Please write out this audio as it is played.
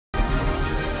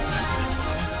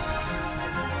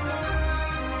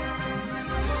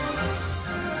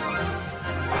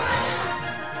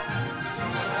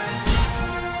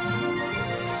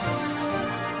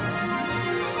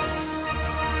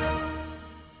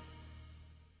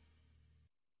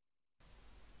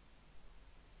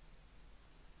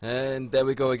And there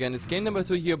we go again. It's game number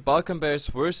 2 here. Balkan Bears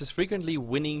versus frequently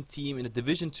winning team in the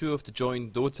Division 2 of the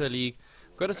joint Dota League.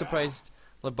 Quite surprised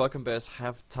that Balkan Bears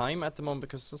have time at the moment,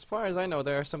 because as far as I know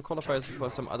there are some qualifiers for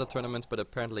some other tournaments, but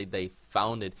apparently they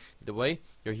found it. Either way,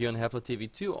 you're here on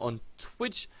HeflaTV 2 on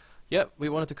Twitch. Yeah, we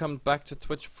wanted to come back to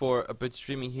Twitch for a bit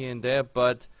streaming here and there,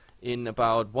 but in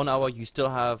about 1 hour you still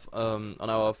have on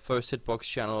our first Hitbox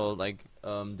channel like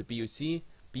the BUCE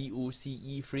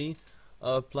free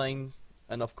playing.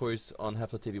 And of course, on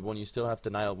HeflaTV 1, you still have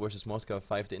Denial versus Moscow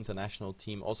 5, the international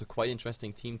team. Also quite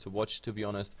interesting team to watch, to be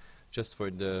honest, just for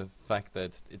the fact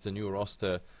that it's a new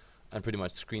roster and pretty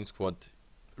much Screen Squad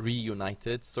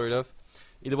reunited, sort of.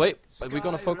 Either way, but we're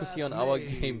going to focus here on our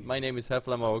game. My name is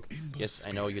HeflaTV. Yes,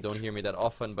 I know you don't hear me that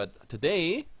often, but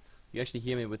today you actually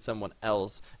hear me with someone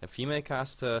else. A female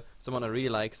caster, someone I really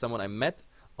like, someone I met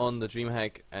on the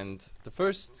DreamHack, and the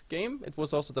first game, it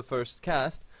was also the first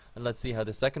cast, and let's see how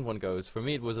the second one goes. For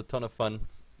me it was a ton of fun,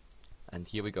 and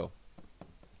here we go.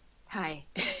 Hi.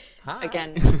 Hi.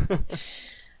 Again.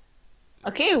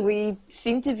 Okay, we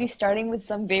seem to be starting with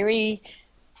some very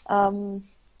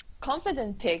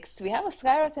confident picks. We have a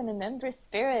Skyroth and an Ember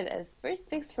Spirit as first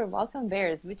picks for Balkan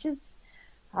Bears, which is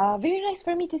very nice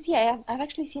for me to see. I've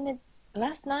actually seen it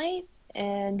last night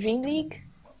in Dream League.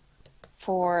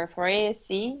 For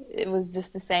ASC, it was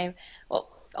just the same. Well,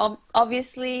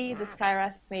 obviously the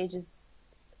Skyrath mage is,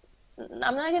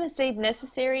 I'm not going to say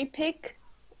necessary pick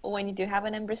when you do have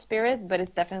an Ember Spirit, but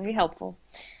it's definitely helpful.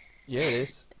 Yeah, it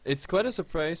is. It's quite a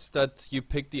surprise that you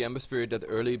picked the Ember Spirit that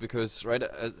early, because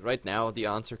right now the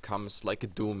answer comes like a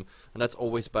Doom, and that's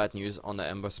always bad news on the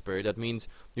Ember Spirit. That means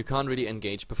you can't really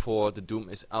engage before the Doom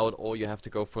is out, or you have to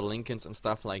go for Lincolns and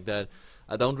stuff like that.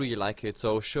 I don't really like it.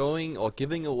 So showing or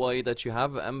giving away that you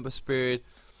have an Ember Spirit,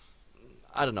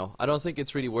 I don't know. I don't think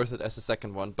it's really worth it as a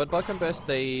second one. But Balkan Bears,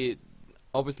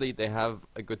 obviously they have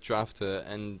a good drafter,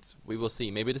 and we will see.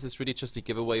 Maybe this is really just a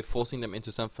giveaway, forcing them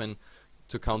into something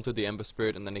to counter the Ember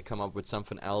Spirit, and then they come up with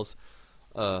something else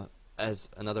as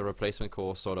another replacement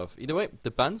core, sort of. Either way,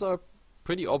 the bans are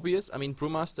pretty obvious. I mean,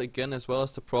 Brewmaster again, as well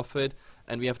as the Prophet,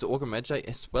 and we have the Ogre Magi,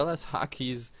 as well as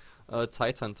Haki's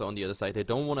Tidehunter on the other side. They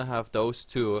don't want to have those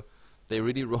two. They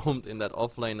really roamed in that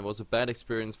offlane. It was a bad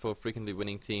experience for a frequently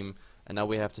winning team, and now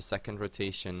we have the second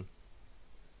rotation.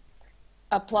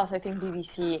 Plus, I think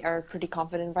BBC are pretty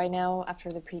confident right now after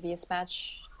the previous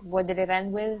match. What did it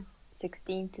end with?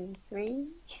 16-3?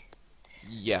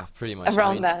 Yeah, pretty much.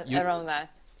 Around that.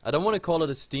 I don't want to call it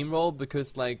a steamroll,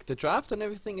 because like the draft and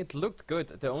everything, it looked good.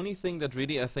 The only thing that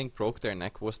really I think broke their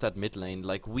neck was that mid lane.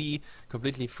 Like we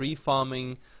completely free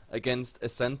farming against a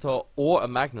Centaur or a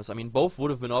Magnus. I mean, both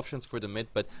would have been options for the mid,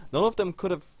 but none of them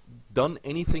could have done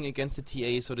anything against the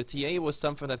TA. So the TA was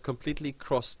something that completely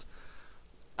crossed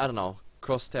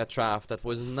their draft. That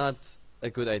was not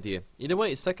a good idea. Either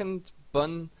way, second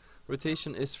bun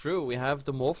rotation is through. We have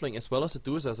the Morphling as well as the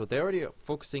Dusa, so they're already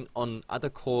focusing on other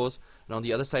cores, and on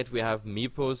the other side we have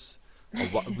Meepos,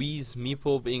 Wee's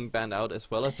Meepo being banned out, as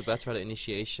well as the Batrider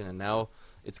initiation, and now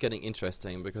it's getting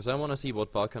interesting, because I want to see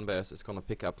what Balkan Bears is going to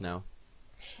pick up now.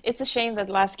 It's a shame that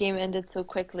last game ended so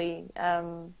quickly.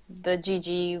 The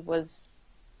GG was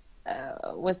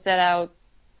set out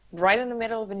right in the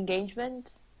middle of an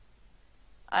engagement.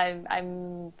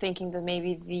 I'm thinking that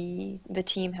maybe the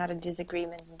team had a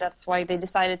disagreement. That's why they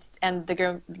decided to end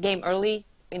the game early,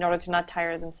 in order to not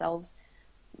tire themselves,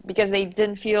 because they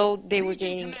didn't feel they were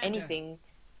gaining anything.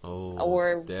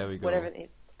 Or there we go. Whatever they.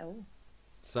 Oh,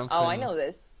 I know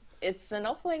this. It's an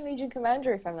offlane Legion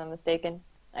Commander, if I'm not mistaken.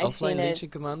 Offlane Legion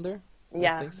Commander?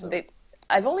 Yeah, I think so.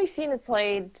 I've only seen it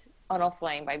played on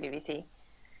offlane by BBC.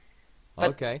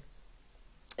 But okay.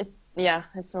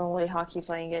 It's normally hockey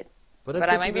playing it. But it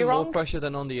puts even more pressure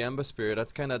than on the Ember Spirit.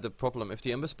 That's kind of the problem. If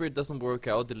the Ember Spirit doesn't work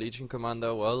out, the Legion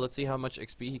Commander, well, let's see how much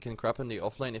XP he can grab in the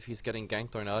offlane, if he's getting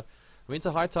ganked or not. I mean, it's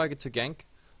a hard target to gank,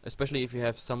 especially if you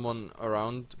have someone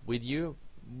around with you.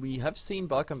 We have seen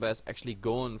Balkan Bears actually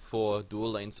going for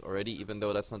dual lanes already, even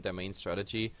though that's not their main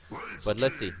strategy. But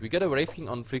let's see. We got a Wraith King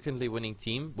on frequently winning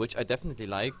team, which I definitely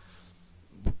like.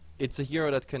 It's a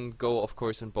hero that can go, of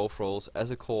course, in both roles,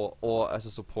 as a core or as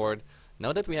a support.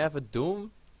 Now that we have a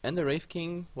Doom and the Wraith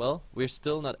King, well, we're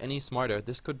still not any smarter.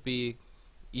 This could be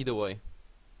either way.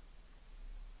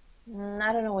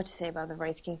 I don't know what to say about the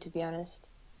Wraith King, to be honest.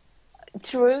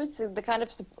 True, it's the kind of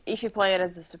if you play it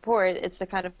as a support, it's the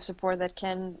kind of support that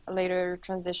can later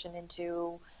transition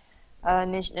into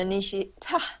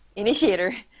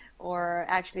initiator, or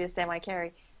actually a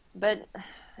semi-carry. But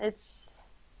it's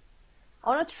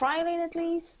on a tri-lane at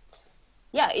least.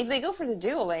 Yeah, if they go for the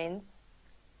dual lanes,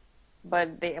 but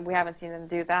we haven't seen them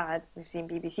do that. We've seen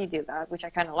BBC do that, which I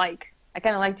kind of like. I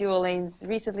kind of like dual lanes.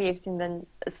 Recently, I've seen them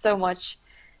so much.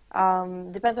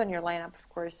 Depends on your lineup, of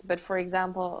course. But for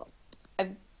example,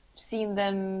 I've seen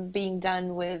them being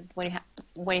done with when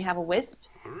you have a Wisp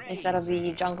instead of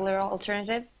the jungler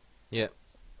alternative. Yeah.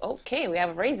 Okay, we have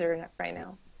a Razor right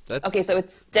now. That's, okay, so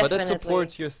it's but definitely... that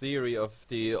supports your theory of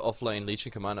the offlane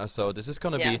Legion Commander. So this is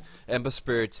gonna be Ember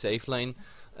Spirit safe lane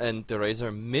and the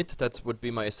Razor mid. That would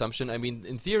be my assumption. I mean,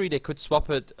 in theory they could swap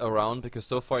it around because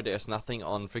so far there's nothing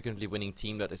on frequently winning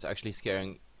team that is actually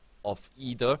scaring off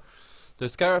either. The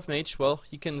Scarab Mage, well,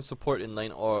 he can support in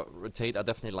lane or rotate. I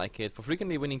definitely like it. For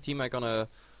frequently winning team, I'm gonna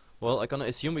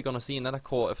assume we're gonna see another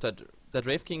core. If that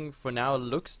Wraith King for now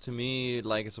looks to me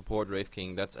like a support Wraith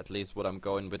King. That's at least what I'm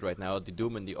going with right now. The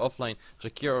Doom in the offline,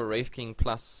 Jakiro Wraith King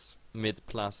plus mid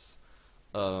plus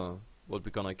what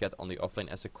we're gonna get on the offline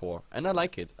as a core, and I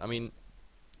like it. I mean,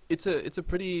 it's a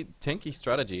pretty tanky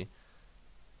strategy,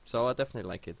 so I definitely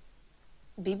like it.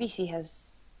 BBC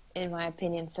has, in my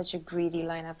opinion, such a greedy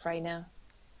lineup right now.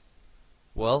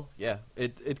 Well, yeah,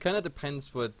 it kind of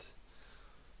depends what.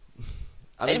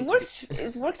 I mean,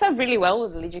 it works out really well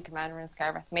with the Legion Commander and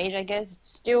Skywrath Mage, I guess.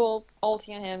 Still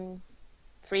ulti on him,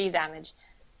 free damage.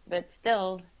 But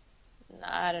still,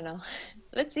 I don't know.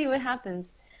 Let's see what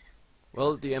happens.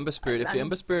 Well, the Ember Spirit, if the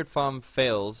Ember Spirit farm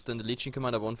fails, then the Legion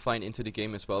Commander won't find into the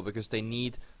game as well, because they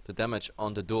need the damage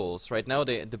on the duels. Right now,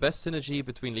 the best synergy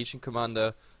between Legion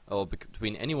Commander, or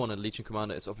between anyone and Legion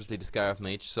Commander, is obviously the Skywrath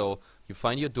Mage. So you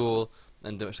find your duel,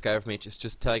 and the Skywrath Mage is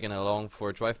just tagging along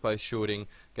for drive-by shooting,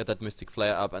 get that Mystic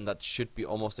Flare up, and that should be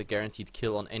almost a guaranteed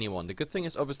kill on anyone. The good thing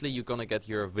is, obviously, you're gonna get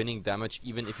your winning damage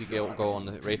even if you go on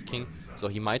the Wraith King, so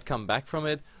he might come back from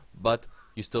it, but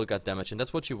you still got damage, and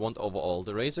that's what you want overall.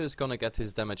 The Razor is gonna get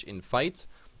his damage in fights,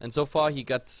 and so far he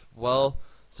got, well,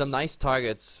 some nice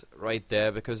targets right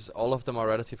there, because all of them are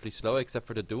relatively slow, except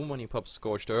for the Doom when he pops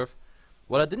Scorched Earth.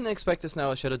 What I didn't expect is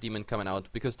now a Shadow Demon coming out,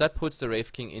 because that puts the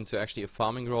Wraith King into actually a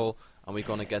farming role, and we're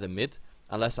gonna get a mid,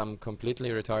 unless I'm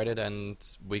completely retarded and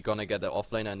we're gonna get an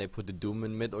offlane and they put the Doom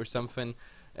in mid or something.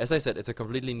 As I said, it's a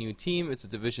completely new team, it's a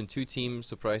Division 2 team,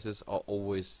 surprises are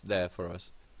always there for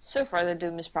us. So far, the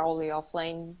Doom is probably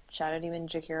offlane. Shadow Demon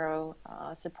Jakiro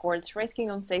supports Wraith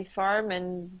King on safe farm,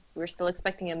 and we're still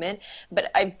expecting a mid. But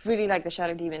I really like the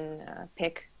Shadow Demon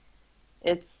pick.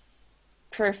 It's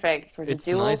perfect for the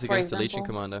duel, It's nice against the Legion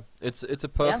Commander. It's a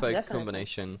perfect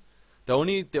combination. The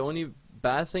only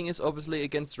bad thing is obviously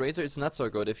against Razor, it's not so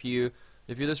good. If you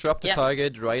disrupt the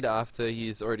target right after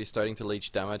he's already starting to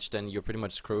leech damage, then you're pretty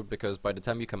much screwed, because by the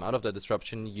time you come out of the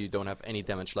disruption, you don't have any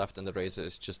damage left, and the Razor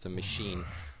is just a machine,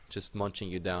 just munching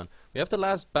you down. We have the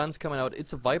last bans coming out.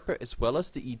 It's a Viper as well as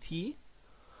the ET,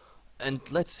 and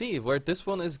let's see where this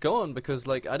one is going, because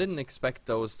like I didn't expect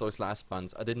those last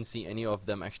bans. I didn't see any of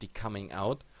them actually coming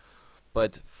out.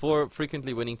 But for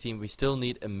frequently winning team, we still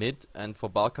need a mid, and for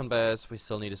Balkan Bears, we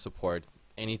still need a support.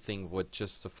 Anything would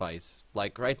just suffice.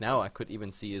 Like right now, I could even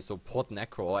see a support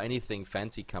Necro or anything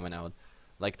fancy coming out.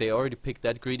 Like they already picked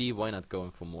that greedy, why not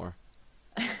going for more?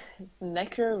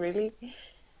 Necro, really?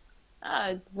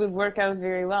 It would work out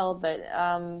very well, but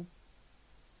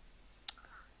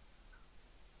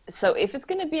so if it's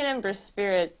gonna be an Ember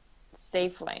Spirit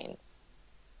safe lane,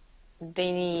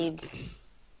 they need,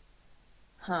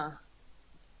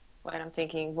 What I'm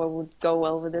thinking, what would go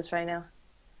well with this right now?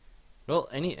 Well,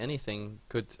 anything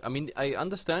could. I mean, I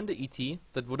understand the ET.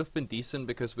 That would have been decent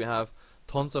because we have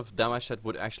tons of damage that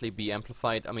would actually be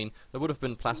amplified. I mean, there would have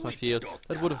been Plasma Field.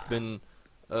 That would have been,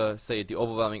 say, the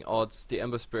Overwhelming Odds, the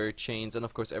Ember Spirit Chains, and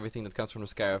of course everything that comes from the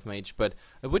Scarab Mage. But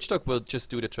a Witch Dog will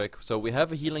just do the trick. So we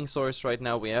have a healing source right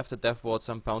now. We have the Death Ward,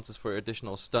 some bounces for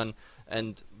additional stun,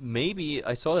 and maybe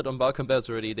I saw that on Balkan Bears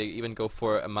already. They even go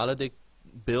for a Maledict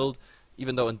build.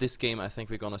 Even though in this game I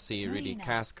think we're gonna see really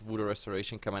Cask Voodoo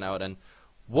Restoration coming out, and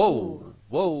whoa,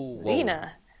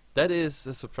 Lina. That is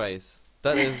a surprise.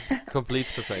 That is complete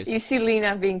surprise. You see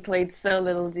Lina being played so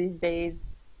little these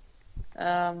days,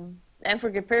 and for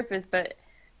good purpose. But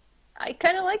I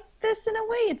kind of like this in a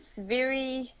way. It's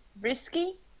very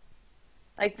risky.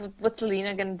 Like, what's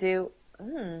Lina gonna do?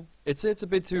 It's a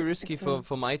bit too risky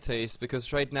for my taste,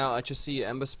 because right now I just see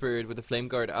Ember Spirit with the Flame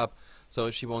Guard up, so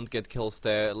she won't get kills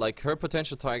there. Like, her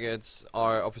potential targets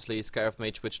are obviously Scarab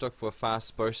Mage, Witch Dog for a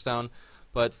fast burst down,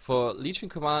 but for Legion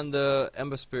Commander,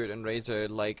 Ember Spirit and Razor,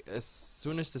 like, as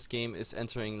soon as this game is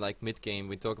entering like mid game,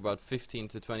 we talk about 15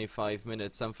 to 25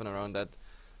 minutes, something around that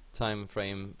time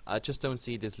frame, I just don't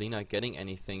see this Lina getting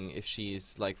anything if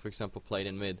she's, like, for example, played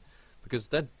in mid. Because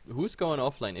that, who's going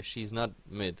offline if she's not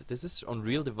mid? This is on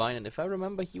Real Divine, and if I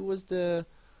remember, he was the...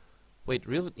 Wait,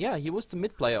 he was the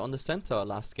mid player on the center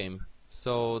last game.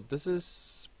 So this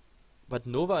is... But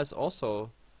Nova is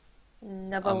also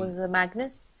Nova was a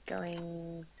Magnus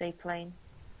going safe lane.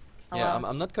 Yeah,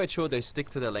 I'm not quite sure they stick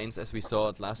to their lanes as we saw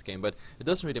it last game, but it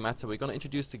doesn't really matter. We're gonna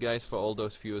introduce the guys for all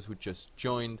those viewers who just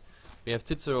joined. We have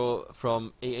Titsuro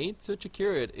from A8 to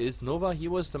Chikira. It is Nova. He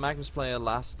was the Magnus player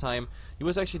last time. He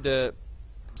was actually the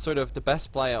sort of the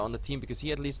best player on the team because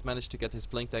he at least managed to get his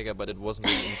Blink Dagger, but it wasn't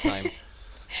really in time.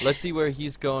 Let's see where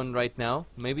he's going right now.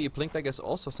 Maybe a Blink Dagger is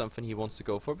also something he wants to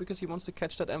go for because he wants to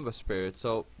catch that Ember Spirit.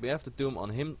 So we have the Doom on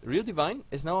him. Real Divine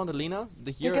is now on the Lina.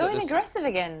 The hero You're going aggressive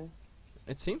again.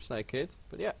 It seems like it,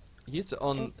 but yeah, he's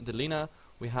on the Lina.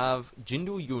 We have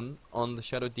Jindu Yun on the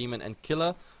Shadow Demon and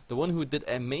Killer, the one who did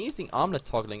amazing armlet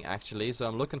toggling actually, so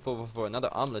I'm looking forward for another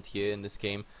armlet here in this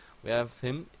game. We have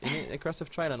him in an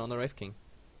aggressive Trident on the Wraith King.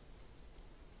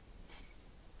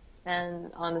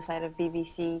 And on the side of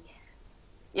BBC,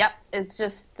 yep, it's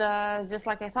just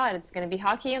like I thought. It's going to be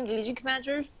Hockey on the Legion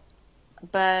Commander,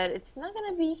 but it's not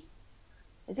going to be...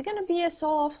 Is it going to be a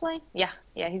solo offlane? Yeah,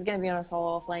 he's going to be on a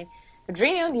solo offlane.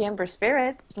 Padrino on the Ember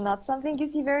Spirit, not something you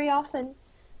see very often.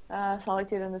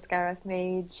 Solitude on the Skyrath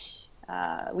Mage.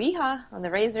 Weeha on the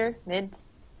Razor, mid.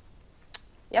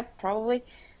 Yep, probably.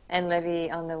 And Levy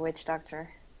on the Witch Doctor.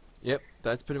 Yep,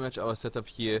 that's pretty much our setup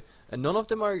here. And none of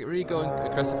them are really going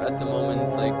aggressive at the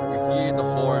moment. Like, we hear the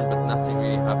horn, but nothing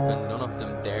really happened. None of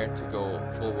them dare to go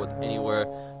forward anywhere.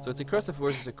 So it's aggressive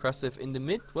versus aggressive. In the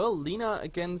mid, well, Lina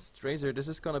against Razor. This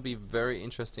is gonna be very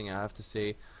interesting, I have to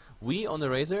say. We on the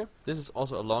Razor, this is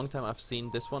also a long time I've seen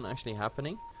this one actually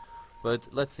happening. But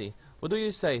let's see. What do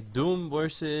you say? Doom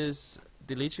versus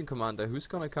the Legion Commander. Who's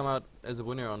gonna come out as a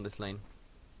winner on this lane?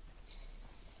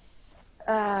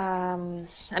 I'm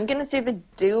gonna say the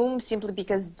Doom simply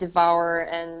because Devour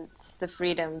and the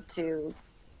freedom to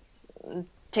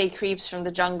take creeps from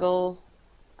the jungle.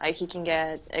 Like he can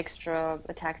get extra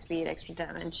attack speed, extra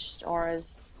damage,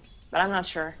 auras, but I'm not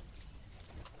sure.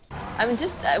 I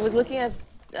was looking at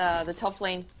the top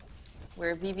lane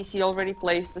where BBC already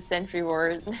placed the sentry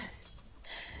ward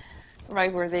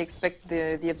right where they expect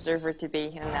the observer to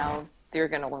be, and now they're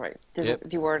gonna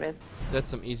deward it. That's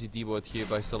some easy deward here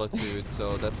by Solitude,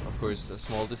 so that's of course a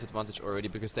small disadvantage already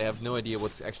because they have no idea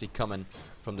what's actually coming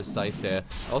from the side there.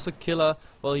 Also Killer,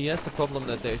 well, he has the problem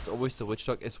that there's always the Witch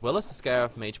Dog as well as the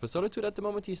Skyrath Mage, but Solitude at the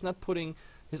moment he's not putting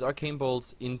his Arcane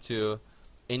Bolts into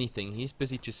anything. He's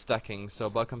busy just stacking, so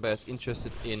Balkan Bear is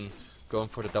interested in going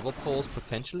for the double poles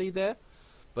potentially there.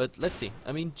 But let's see.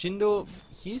 I mean, Jindo,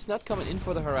 he's not coming in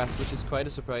for the harass, which is quite a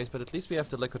surprise, but at least we have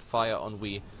the Liquid Fire on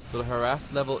Wii. So the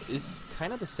harass level is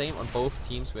kind of the same on both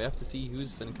teams. We have to see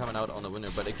who's then coming out on the winner.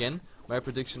 But again, my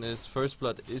prediction is First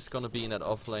Blood is going to be in that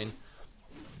offlane.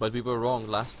 But we were wrong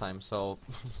last time, so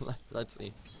let's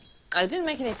see. I didn't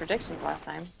make any predictions last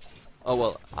time. Oh,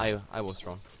 well, I was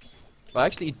wrong. Well,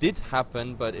 actually, it did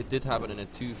happen, but it did happen in a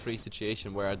 2-3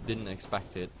 situation where I didn't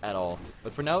expect it at all.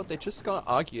 But for now, they're just gonna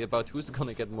argue about who's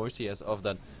gonna get more CS off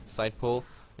that side pole.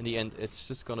 In the end, it's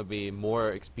just gonna be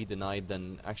more XP denied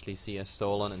than actually CS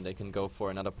stolen, and they can go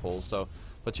for another pole. So,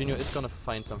 Pacino is gonna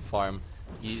find some farm.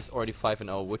 He's already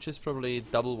 5-0, which is probably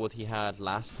double what he had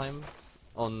last time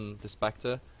on the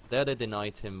Spectre. There, they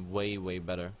denied him way, way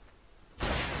better.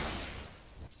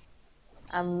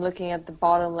 I'm looking at the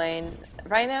bottom lane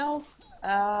right now.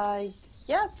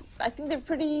 Yeah, I think they're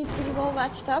pretty well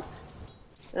matched up.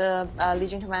 The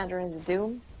Legion Commander and the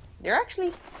Doom. They're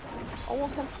actually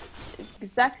almost at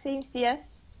exact same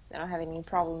CS. They don't have any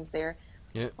problems there.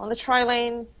 Yeah. On the tri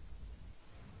lane,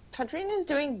 Tadrina is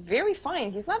doing very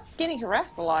fine. He's not getting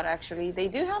harassed a lot actually. They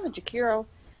do have a Jakiro.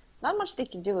 Not much they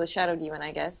can do with a Shadow Demon,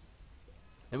 I guess.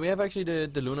 And we have actually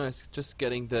the Luna is just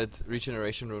getting that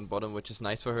regeneration rune bottom, which is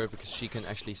nice for her because she can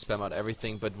actually spam out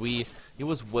everything. But he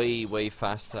was way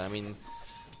faster. I mean,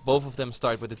 both of them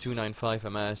start with the 295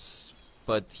 MS,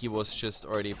 but he was just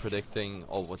already predicting,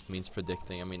 or what means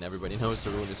predicting. I mean, everybody knows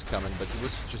the rune is coming, but he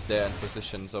was just there in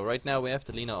position. So right now we have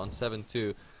the Lina on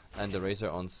 7-2 and the Razor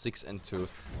on 6-2.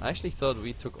 I actually thought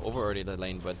we took over already the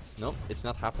lane, but no, it's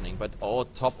not happening. But oh,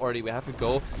 top already, we have to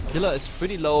go. Killer is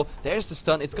pretty low. There's the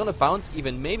stun. It's gonna bounce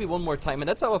even maybe one more time, and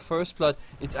that's our first blood.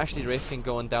 It's actually Wraith King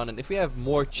going down, and if we have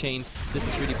more chains, this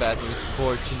is really bad news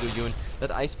for Jindu Yun.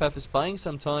 That Ice Path is buying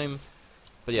some time,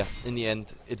 but yeah, in the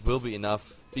end, it will be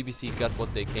enough. BBC got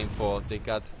what they came for. They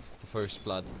got the first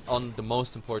blood on the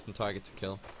most important target to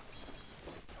kill.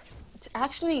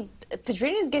 Actually,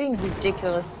 Padrino is getting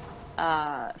ridiculous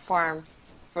farm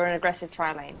for an aggressive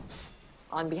tri lane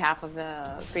on behalf of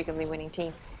the frequently winning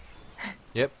team.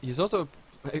 Yep, he's also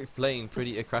playing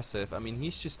pretty aggressive. I mean,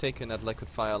 he's just taking that Liquid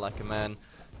Fire like a man.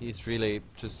 He's really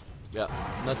just, yeah,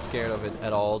 not scared of it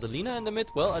at all. The Lina in the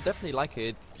mid, well, I definitely like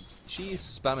it. She's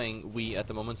spamming Wii at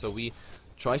the moment, so we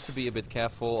tries to be a bit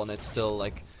careful, and it's still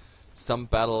like some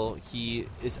battle. He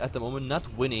is at the moment not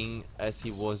winning as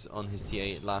he was on his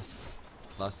TA last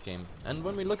game. And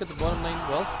when we look at the bottom lane,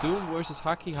 well, Doom versus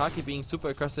Haki. Haki being super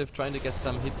aggressive, trying to get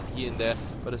some hits here and there,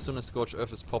 but as soon as Scorched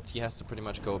Earth is popped, he has to pretty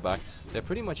much go back. They're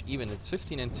pretty much even. It's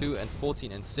 15-2 and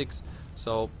 14-6,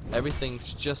 so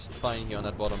everything's just fine here on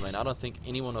that bottom lane. I don't think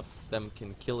any one of them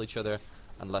can kill each other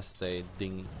unless they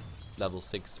ding level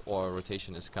 6 or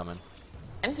rotation is coming.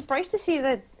 I'm surprised to see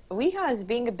that Weeha is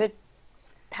being a bit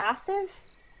passive.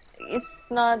 It's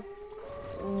not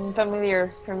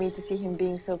familiar for me to see him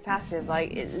being so passive. Like,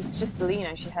 it's just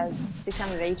Lina. She has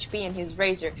 600 HP and his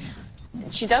Razor.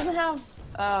 She doesn't have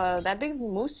that big of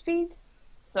move speed,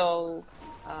 so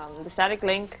the static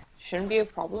link shouldn't be a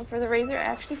problem for the Razor. I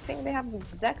actually think they have the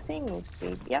exact same move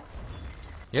speed. Yep.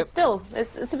 But still,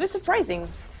 it's a bit surprising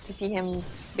to see him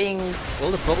being... Well,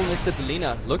 the problem is that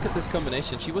Lina, look at this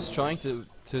combination. She was trying to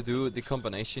do the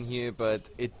combination here,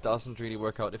 but it doesn't really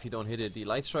work out if you don't hit it. The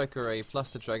Light Strike Array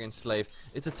plus the Dragon Slave.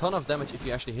 It's a ton of damage if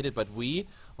you actually hit it, but he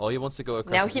wants to go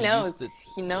across. Now he knows.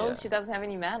 He knows she doesn't have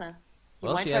any mana.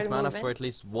 Well, she has mana for at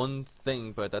least one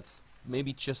thing, but that's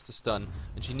maybe just a stun.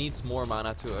 And she needs more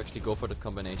mana to actually go for that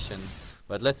combination.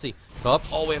 But let's see. Top.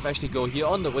 Oh, we have actually go here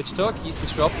on the Witch Talk. He's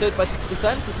disrupted, but the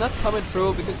silence is not coming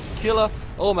through because Killer...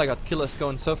 Oh my god, Killer's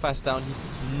going so fast down.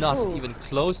 He's not even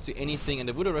close to anything, and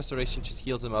the Voodoo Restoration just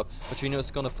heals him up. Patrino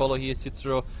is going to follow here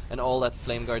Cicero, and all that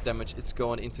Flame Guard damage is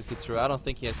going into Cicero. I don't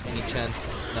think he has any chance,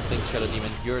 and I think Shadow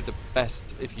Demon, you're the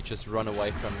best if you just run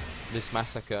away from this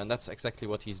massacre, and that's exactly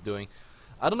what he's doing.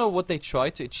 I don't know what they try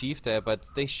to achieve there, but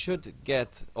they should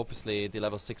get, obviously, the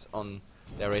level 6 on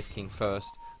their Wraith King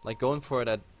first. Like, going for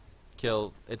that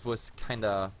kill, it was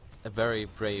kinda a very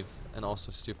brave and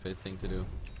also stupid thing to do.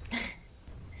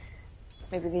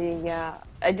 Maybe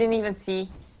I didn't even see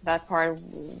that part.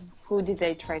 Who did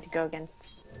they try to go against?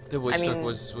 The Witch Talk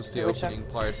was the opening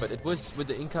part, but it was with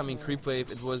the incoming creep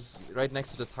wave. It was right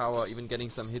next to the tower, even getting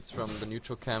some hits from the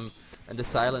neutral camp, and the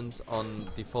silence on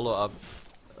the follow-up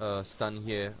stun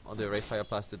here on the Ray Fire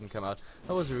Blast didn't come out.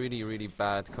 That was a really, really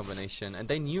bad combination, and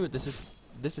they knew this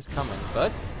is coming.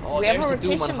 But there's a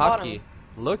Doom on Haki.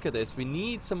 Look at this. We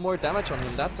need some more damage on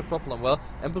him. That's the problem. Well,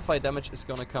 amplified damage is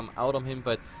gonna come out on him,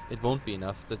 but it won't be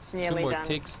enough. That's two more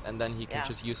ticks, and then he can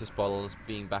just use his bottles,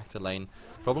 being back to lane.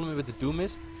 Problem with the Doom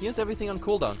is he has everything on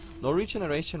cooldown, no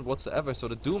regeneration whatsoever. So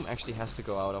the Doom actually has to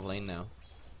go out of lane now.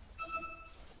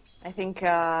 I think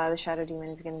the Shadow Demon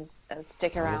is gonna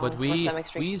stick around. But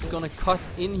Wee's gonna cut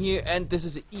in here, and this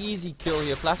is an easy kill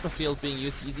here. Plasma Field being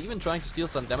used. He's even trying to steal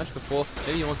some damage before.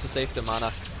 Maybe he wants to save the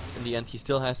mana. In the end, he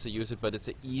still has to use it, but it's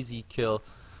an easy kill.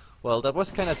 Well, that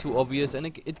was kind of too obvious, and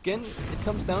again, it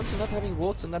comes down to not having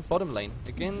wards in that bottom lane.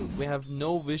 Again, we have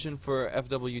no vision for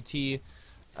FWT,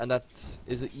 and that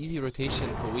is an easy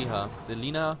rotation for Weeha. The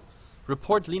Lina,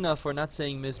 report Lina for not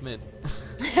saying Miss Mid.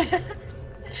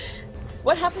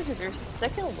 What happened to their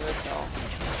second word though?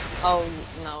 Oh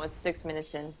no, it's 6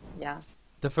 minutes in. Yeah.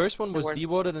 The first one was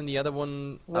dewarded, and the other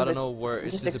one, I don't know where it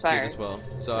just disappeared as well.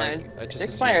 So I just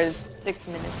expired 6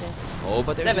 minutes in. Oh,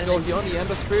 but there's a go here on the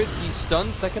Ember Spirit. He's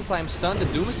stunned, second time stunned. The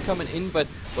Doom is coming in, but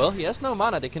well, he has no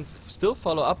mana. They can still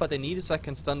follow up, but they need a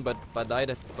second stun. But by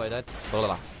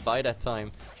that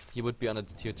time, he would be on a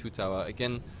tier 2 tower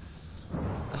again.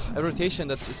 A rotation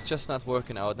that is just not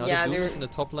working out. Now the Doom is in the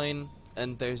top lane,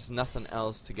 and there's nothing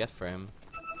else to get for him.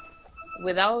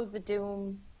 Without the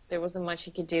Doom, there wasn't much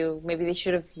he could do. Maybe they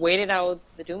should have waited out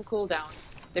the Doom cooldown.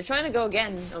 They're trying to go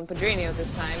again on Padrino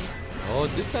this time. Oh,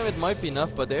 this time it might be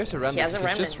enough, but there's a remnant. He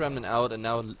can just remnant out, and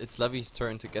now it's Levy's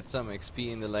turn to get some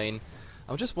XP in the lane.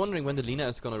 I'm just wondering when the Lina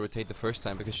is going to rotate the first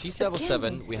time, because she's level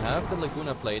 7. We have the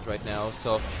Laguna Plate right now,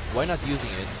 so why not using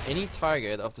it? Any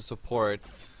target of the support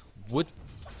would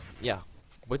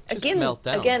just melt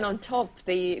down. Again, on top,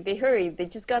 they hurried. They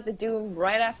just got the Doom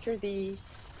right after they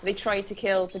tried to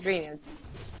kill Padrino.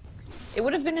 It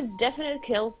would have been a definite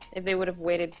kill if they would have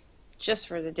waited just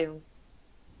for the Doom.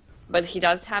 But he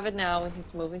does have it now, and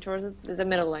he's moving towards the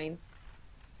middle lane.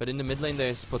 But in the mid lane,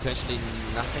 there's potentially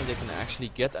nothing they can actually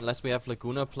get unless we have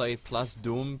Laguna Plate plus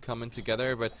Doom coming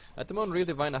together. But at the moment, Real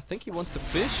Divine, I think he wants to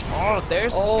fish. Oh,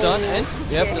 there's the stun, and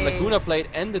we have the Laguna Plate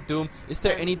and the Doom. Is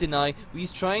there any deny?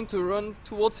 He's trying to run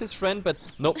towards his friend, but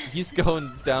nope, he's going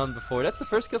down before. That's the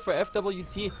first kill for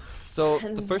FWT. So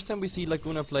the first time we see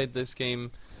Laguna Plate this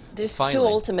game. There's 2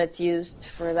 ultimates used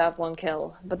for that one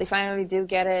kill, but they finally do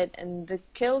get it, and the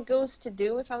kill goes to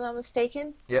Doom, if I'm not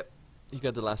mistaken. Yep, he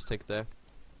got the last tick there.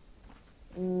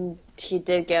 He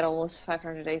did get almost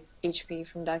 500 HP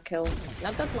from that kill.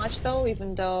 Not that much though,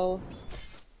 even though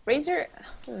Razor...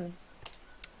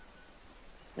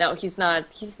 No, he's not.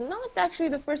 He's not actually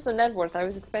the first on net worth. I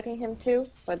was expecting him to,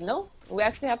 but no. We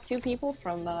actually have two people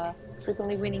from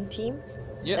frequently winning team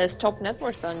as top net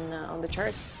worth on the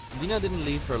charts. Lina didn't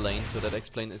leave her lane, so that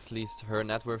explains at least her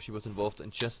net worth. She was involved in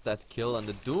just that kill, and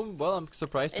the Doom, well, I'm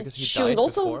surprised because he died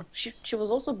before. She was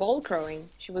also ball crowing.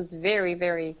 She was very,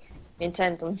 very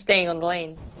intent on staying on the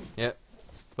lane. Yeah.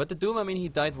 But the Doom, I mean, he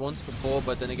died once before,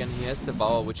 but then again, he has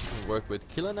Devour, which he can work with.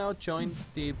 Killer now joined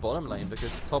the bottom lane,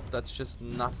 because top, that's just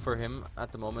not for him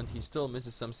at the moment. He still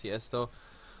misses some CS, though.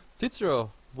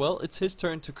 Cicero, well, it's his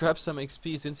turn to grab some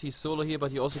XP since he's solo here,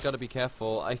 but you also gotta be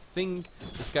careful. I think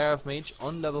the Skyrive Mage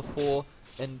on level 4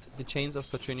 and the Chains of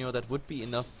Patrinio, that would be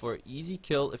enough for easy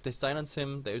kill. If they silence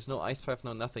him, there's no Ice Path,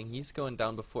 no nothing. He's going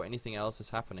down before anything else is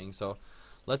happening, so...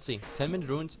 Let's see, 10-minute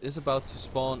runes is about to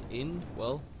spawn in,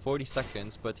 well, 40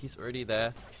 seconds, but he's already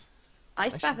there.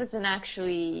 Ice Path isn't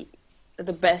actually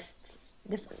the best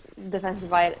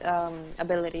defensive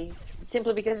ability,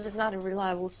 simply because it's not a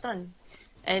reliable stun.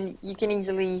 And you can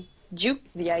easily juke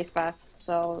the Ice Path,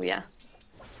 so yeah.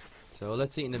 So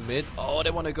let's see in the mid. Oh,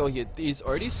 they want to go here. He's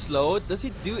already slowed. Does he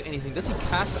do anything? Does he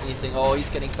cast anything? Oh, he's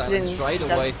getting silenced right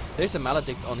away. There's a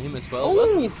Maledict on him as well. Ooh.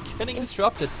 Well, he's getting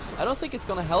disrupted. I don't think it's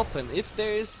gonna help him. If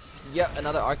there's, yeah,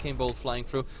 another Arcane Bolt flying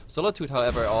through. Solitude,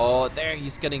 however, oh, there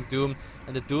he's getting doomed.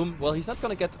 And the Doom, well, he's not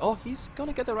gonna get, oh, he's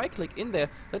gonna get a right click in there.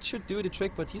 That should do the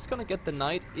trick, but he's gonna get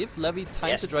denied if Levy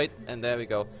times it right. And there we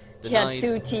go. Denied. He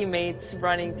had two teammates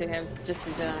running to him just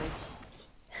to deny.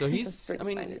 So he's, I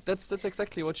mean, that's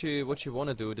exactly what you want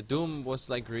to do. The Doom was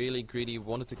like really greedy,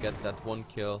 wanted to get that one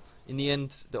kill. In the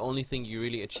end, the only thing you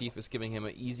really achieve is giving him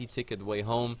an easy ticket way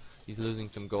home. He's losing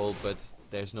some gold, but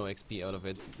there's no XP out of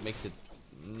it. Makes it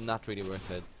not really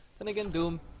worth it. Then again,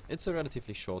 Doom, it's a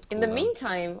relatively short cooldown. In the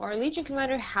meantime, our Legion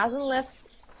commander hasn't left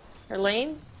her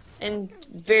lane and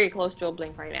very close to a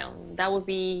blink right now. That would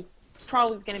be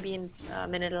probably going to be in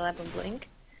minute 11 blink.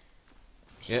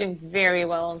 She's doing very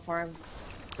well on farm.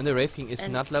 And the Wraith King is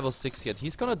not level 6 yet.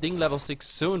 He's gonna ding level 6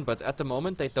 soon, but at the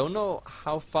moment they don't know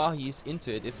how far he's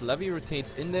into it. If Levy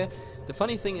rotates in there, the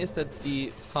funny thing is that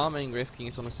the farming Wraith King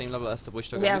is on the same level as the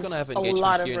Witch Dog. We're gonna have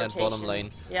engagement here in that bottom lane.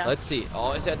 Yeah. Let's see.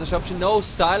 Oh, is there a disruption? No,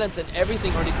 silence and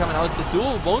everything already coming out. The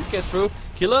duel won't get through.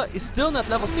 Killer is still not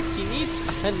level 6. He needs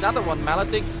another one.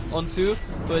 Maledict on 2.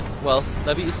 But, well,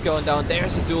 Levy is going down.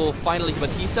 There's a duel finally. But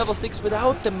he's level 6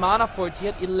 without the mana for it. He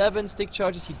had 11 stick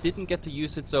charges. He didn't get to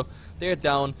use it. So they're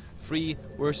down. 3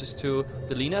 versus 2.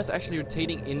 The Lina is actually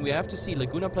rotating in. We have to see.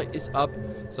 Laguna Plate is up.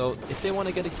 So if they want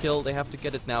to get a kill, they have to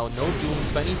get it now. No Doom.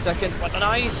 20 seconds. What a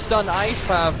nice stun. Ice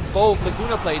Path. Both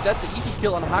Laguna Plate. That's an easy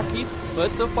kill on Haki.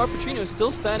 But so far, Patrinio is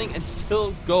still standing and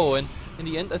still going. In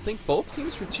the end, I think both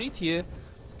teams retreat here.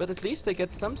 But at least they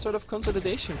get some sort of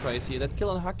consolidation prize here. That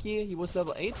kill on Haki, he was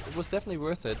level 8. It was definitely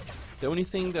worth it. The only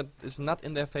thing that is not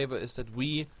in their favor is that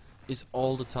we is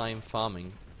all the time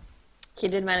farming. He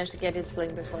did manage to get his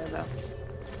blink before though.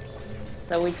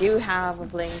 So we do have a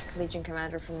blink Legion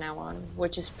commander from now on,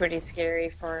 which is pretty scary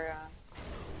for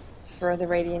the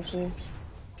Radiant team.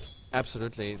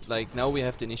 Absolutely. Like now we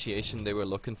have the initiation they were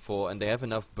looking for, and they have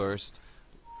enough burst.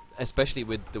 Especially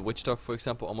with the Witch Dog, for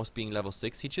example, almost being level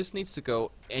 6. He just needs to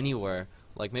go anywhere.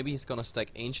 Like maybe he's gonna stack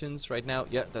Ancients right now.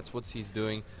 Yeah, that's what he's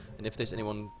doing. And if there's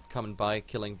anyone coming by,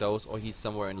 killing those, or he's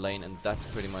somewhere in lane, and that's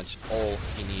pretty much all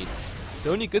he needs.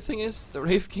 The only good thing is the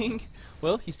Wraith King,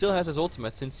 well, he still has his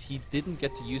ultimate since he didn't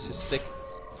get to use his stick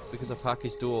because of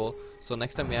Haki's duel. So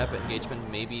next time we have engagement,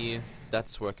 maybe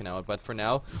that's working out. But for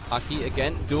now, Haki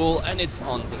again, duel, and it's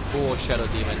on the 4 Shadow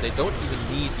Demon. They don't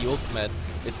even need the ultimate.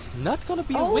 It's not gonna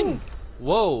be a win.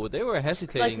 Whoa, they were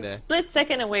hesitating there. It's like a split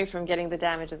second away from getting the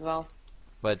damage as well.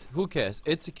 But who cares?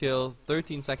 It's a kill.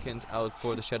 13 seconds out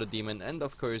for the Shadow Demon, and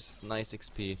of course, nice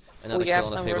XP. Another kill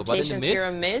on the table. But in the mid, here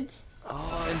in mid.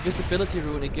 Oh, invisibility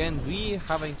rune again. We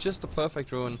having just the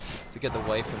perfect rune to get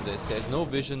away from this. There's no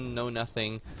vision, no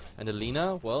nothing. And the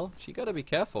Lina, well, she gotta be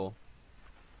careful.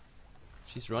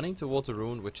 She's running towards a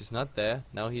rune, which is not there.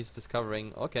 Now he's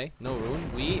discovering, okay, no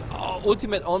rune.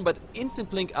 Ultimate on, but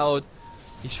instant blink out.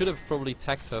 He should have probably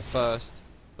tagged her first.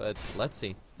 But let's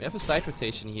see. We have a side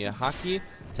rotation here. Haki,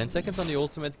 10 seconds on the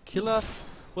ultimate. Killer,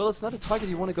 well, it's not a target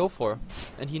you want to go for.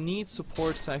 And he needs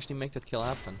support to actually make that kill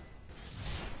happen.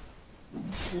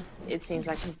 It seems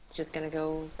like he's just gonna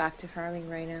go back to farming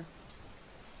right now.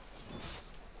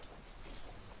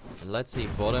 And let's see,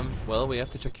 bottom. Well, we have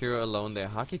the Jakira alone there.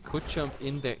 Haki could jump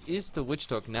in. There is the Witch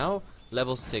Dog now,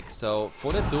 level 6. So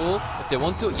for the duel, if they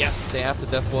want to, yes, they have the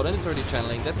Death Ward, and it's already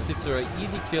channeling. That's Cicero,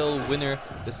 easy kill, winner,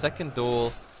 the second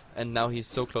duel. And now he's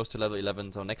so close to level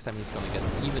 11, so next time he's gonna get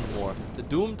even more. The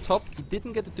Doom top, he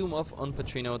didn't get the Doom off on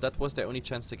Patrinio. That was their only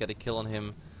chance to get a kill on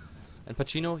him. And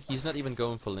Pacino, he's not even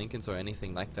going for Lincolns or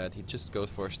anything like that. He just goes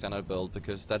for a standard build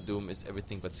because that Doom is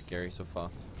everything but scary so far.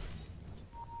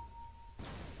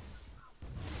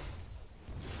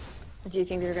 Do you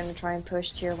think they're going to try and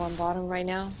push tier 1 bottom right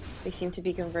now? They seem to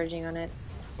be converging on it.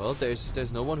 Well,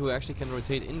 there's no one who actually can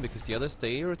rotate in because the others,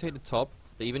 they rotated top.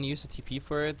 They even used a TP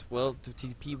for it. Well, the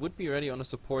TP would be ready on the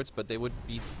supports, but they would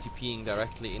be TPing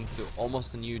directly into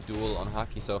almost a new duel on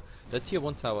Haki. So that tier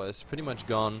 1 tower is pretty much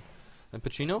gone. And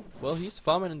Pacino, well, he's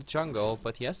farming in the jungle,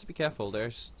 but he has to be careful.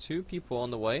 There's 2 people on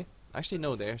the way. Actually,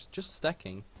 no, they're just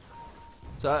stacking.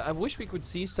 So I wish we could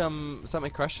see some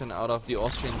aggression out of the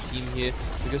Austrian team here,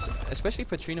 because especially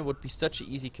Pacino would be such an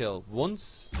easy kill.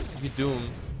 Once you doom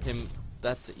him,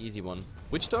 that's an easy one.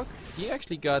 Witch Dog, he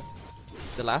actually got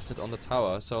the last hit on the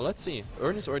tower, so let's see.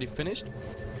 Earn is already finished.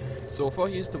 So far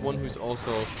he's the one who's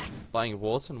also buying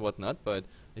wards and whatnot, but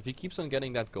if he keeps on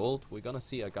getting that gold, we're gonna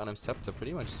see a Ghanem Scepter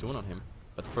pretty much soon on him.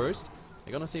 But first,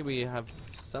 we're gonna see we have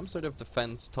some sort of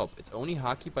defense top. It's only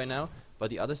Haki by now, but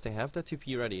the others, they have their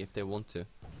TP ready if they want to.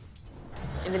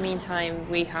 In the meantime,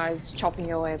 Weeha is chopping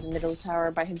away at the middle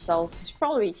tower by himself. He's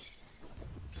probably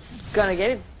gonna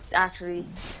get it actually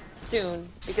soon,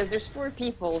 because there's 4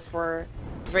 people for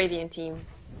Radiant team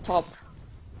top.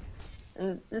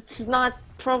 And it's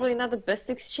probably not the best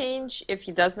exchange if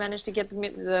he does manage to get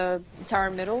the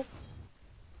tower middle.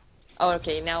 Oh,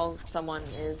 okay, now someone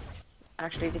is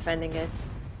actually defending it.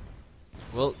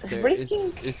 Well, there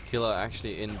is Killer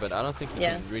actually in, but I don't think he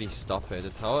can really stop it. The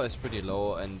tower is pretty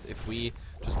low, and if we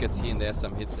just get here and there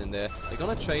some hits in there, they're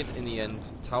gonna trade in the end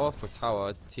tower for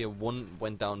tower. Tier 1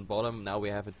 went down bottom, now we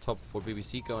have a top for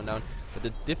BBC going down, but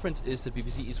the difference is that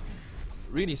BBC is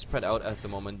really spread out at the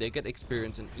moment. They get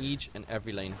experience in each and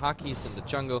every lane. Haki's in the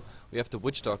jungle. We have the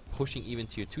Witch Dog pushing even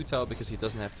tier 2 tower because he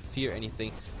doesn't have to fear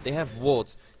anything. They have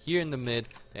wards here in the mid.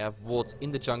 They have wards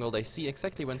in the jungle. They see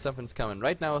exactly when something's coming.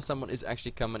 Right now someone is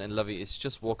actually coming and Lovey is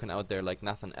just walking out there like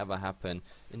nothing ever happened.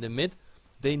 In the mid,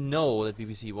 they know that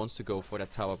BBC wants to go for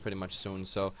that tower pretty much soon,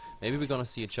 so maybe we're gonna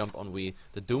see a jump on Wii.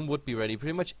 The Doom would be ready.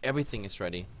 Pretty much everything is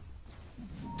ready.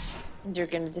 And you're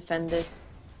gonna defend this.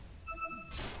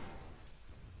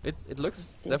 It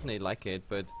looks definitely like it,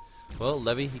 but well,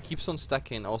 Levy, he keeps on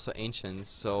stacking also Ancients,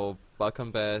 so Balkan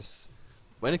Bears,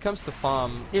 when it comes to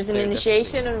farm... There's an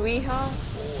initiation on Weeha.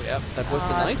 Oh yeah, that was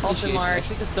a nice initiation.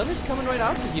 Actually, the stun is coming right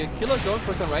after here. Killer going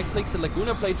for some right clicks, the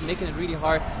Laguna Blade making it really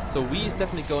hard, so Wii is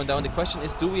definitely going down. The question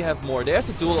is, do we have more? There's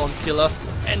a duel on Killer,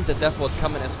 and the Death Ward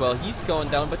coming as well. He's going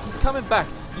down, but he's coming back.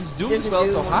 He's doomed as well,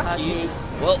 so Haki,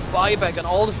 well, buyback on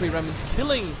all the 3 remnants,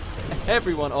 killing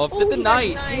everyone off. The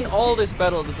Deny in all this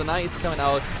battle, the Deny is coming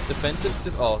out defensive.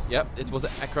 Oh, yeah, it was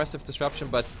an aggressive disruption,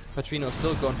 but Patrino is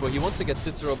still going for it. He wants to get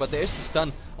Cicero, but there's the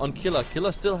stun on Killer.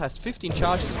 Killer still has 15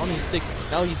 charges on his stick.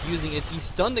 Now he's using it. He's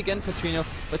stunned again, Patrino,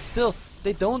 but still,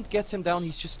 they don't get him down.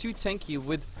 He's just too tanky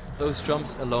with those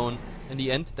jumps alone. In the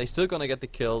end, they're still gonna get the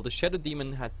kill. The Shadow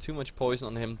Demon had too much poison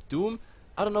on him. Doom,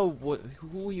 I don't know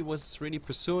who he was really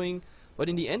pursuing, but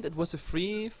in the end it was a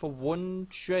 3-for-1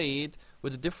 trade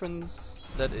with the difference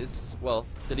that is, well,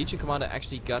 the Legion Commander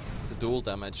actually got the dual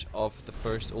damage of the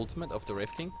first ultimate of the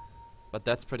Wraith King, but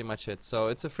that's pretty much it. So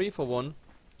it's a 3-for-1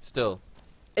 still.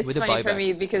 It's funny for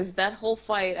me because that whole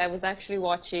fight I was actually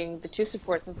watching the 2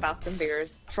 supports of Balkan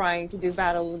Bears trying to do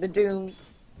battle with the Doom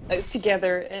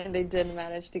together, and they didn't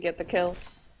manage to get the kill.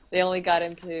 They only got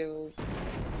him to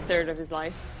 1/3 of his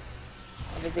life.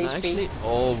 Actually,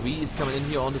 oh, Wii is coming in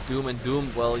here on the Doom, and Doom,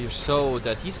 well, you're so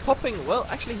that he's popping. Well,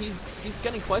 actually, he's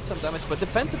getting quite some damage, but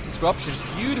defensive disruption,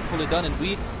 beautifully done, and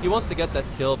Wii, he wants to get that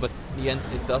kill, but in the end,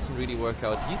 it doesn't really work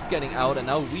out. He's getting out, and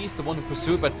now Wii is the one who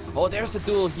pursued, but oh, there's the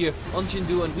duel here on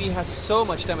Jindu, and Wii has so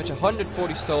much damage,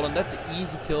 140 stolen. That's an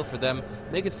easy kill for them.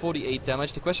 Make it 48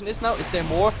 damage. The question is now, is there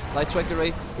more? Light Strike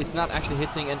Array, it's not actually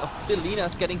hitting, and oh, Delina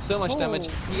is getting so much damage.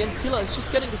 In the end, Killer is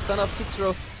just getting the stun of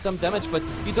Cicero, some damage, but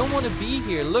you don't want to be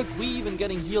here. Look, we even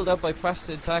getting healed up by press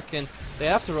to attack, and they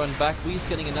have to run back. We's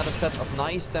getting another set of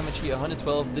nice damage here,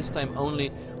 112 this time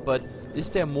only, but is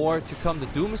there more to come? The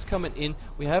Doom is coming in.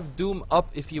 We have Doom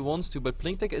up if he wants to, but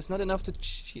Blinkdeck is not enough to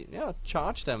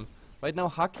charge them. Right now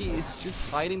Haki is just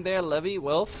hiding there. Levy,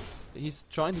 well, he's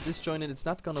trying to disjoin it. It's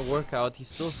not gonna work out. He's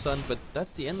still stunned, but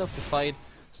that's the end of the fight.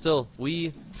 Still,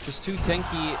 we just too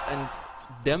tanky, and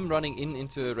them running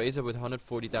into a Razor with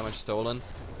 140 damage stolen.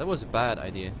 That was a bad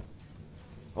idea.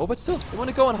 Oh, but still, they want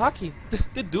to go on Haki.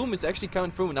 The Doom is actually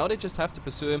coming through. Now they just have to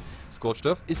pursue him. Scorched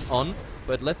Earth is on,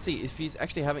 but let's see if he's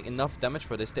actually having enough damage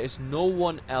for this. There's no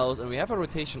one else, and we have a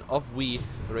rotation of Wii.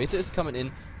 The Razor is coming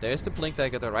in. There's the Blink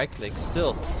Dagger, the right click.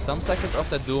 Still, some seconds of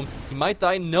that Doom. He might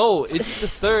die. No, it's the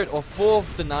 3rd or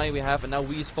 4th deny we have, and now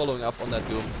Wii is following up on that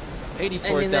Doom. 84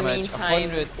 And in the damage, meantime-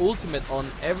 100 ultimate on,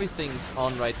 everything's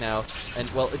on right now. And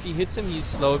well, if he hits him, he's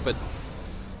slowed, but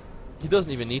he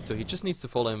doesn't even need to. He just needs to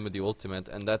follow him with the ultimate,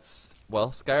 and that's, well,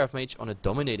 Skyrath Mage on a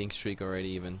dominating streak already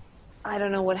even. I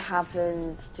don't know what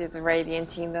happened to the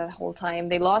Radiant team that whole time.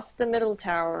 They lost the middle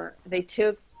tower. They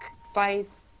took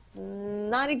fights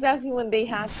not exactly when they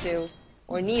had to,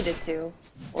 or needed to,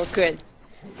 or could.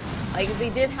 Like, they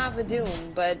did have the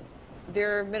Doom, but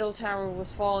their middle tower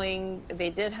was falling. They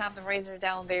did have the Razor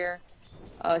down there,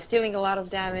 stealing a lot of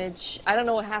damage. I don't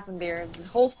know what happened there. The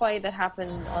whole fight that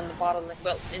happened on the bottom,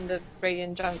 well, in the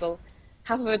Radiant jungle,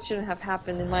 half of it shouldn't have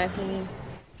happened, in my opinion.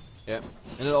 Yeah,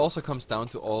 and it also comes down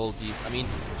to all these. I mean,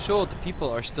 sure, the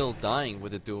people are still dying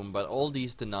with the Doom, but all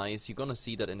these denies, you're gonna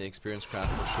see that in the experience graph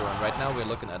for sure. And right now we're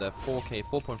looking at a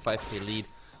 4.5k lead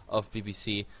of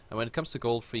BBC. And when it comes to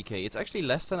gold 3k, it's actually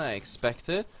less than I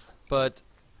expected, but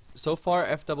so far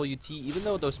FWT, even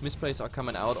though those misplays are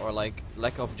coming out, or like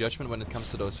lack of judgment when it comes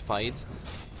to those fights,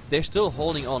 they're still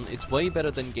holding on. It's way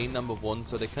better than game number 1,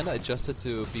 so they kind of adjusted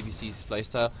to BBC's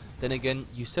playstyle. Then again,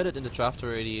 you said it in the draft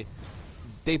already,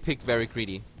 they picked very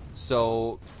greedy,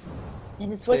 so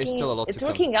And it's there's working. still a lot It's to come.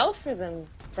 working out for them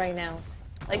right now.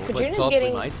 Like, But Padrina's top,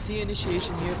 getting. we might see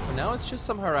initiation here. For now, it's just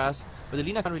some harass. But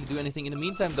Alina can't really do anything. In the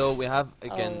meantime, though, we have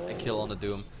again a kill on the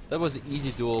Doom. That was an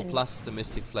easy duel, plus the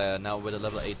Mystic Flare. Now with a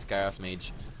level 8 Scarab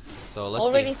Mage. So let's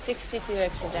Already see. 62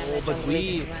 extra damage. But on the we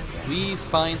Radiant Commander.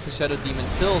 finds the Shadow Demon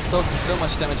still soaking so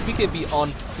much damage. BKB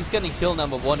on. He's getting kill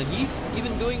number 1, and he's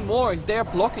even doing more. They're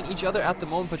blocking each other at the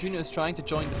moment. Padrino is trying to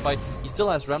join the fight. He still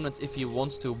has remnants if he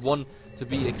wants to, 1 to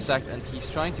be exact, and he's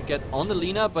trying to get on the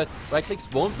Lina, but right clicks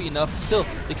won't be enough. Still,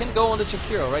 they can go on the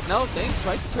Jakiro. Right now, they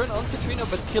try to turn on Padrino,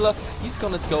 but Killer, he's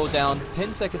gonna go down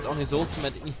 10 seconds on his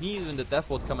ultimate. Even the Death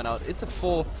Ward coming out. It's a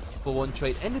 4-for-1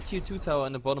 trade, and the tier 2 tower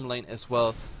in the bottom lane as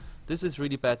well. This is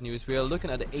really bad news. We are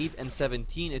looking at 8 and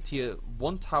 17, a tier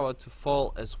 1 tower to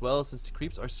fall as well, since the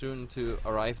creeps are soon to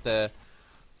arrive there.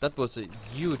 That was a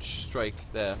huge strike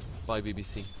there by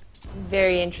BBC.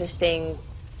 Very interesting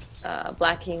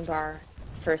Black King bar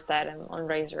first item on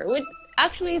Razor.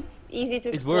 Actually, it's easy to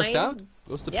It explain. worked out. It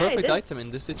was the Yeah, it perfect did. item in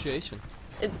this situation.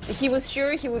 He was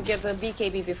sure he would get the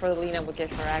BKB before the Lina would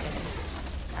get her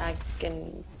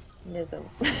agonism.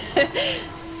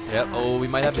 Yeah, oh, we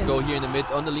might have to go here in the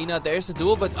mid on the Lina. There's a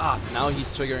duel, but now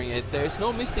he's triggering it. There's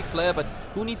no Mystic Flare, but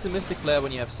who needs a Mystic Flare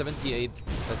when you have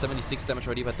 76 damage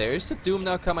already? But there's a Doom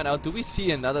now coming out. Do we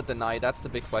see another deny? That's the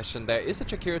big question. There is a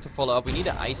Jakiro to follow up. We need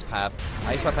an Ice Path.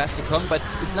 Ice Path has to come, but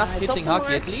it's not hitting doesn't Haki.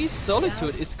 work. At least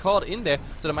Solitude is caught in there,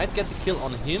 so they might get the kill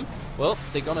on him. Well,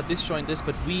 they're gonna disjoin this,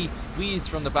 but we is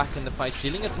from the back in the fight,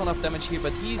 dealing a ton of damage here,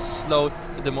 but he's slowed.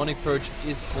 The Demonic Purge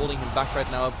is holding him back right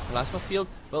now. Plasma Field,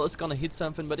 well, it's gonna hit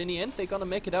something, but in the end, they're gonna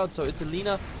make it out. So it's a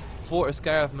Lina for a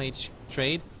Scarab Mage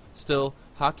trade. Still,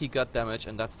 Haki got damage,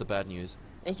 and that's the bad news.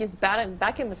 And he's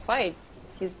back in the fight.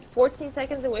 He's 14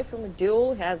 seconds away from a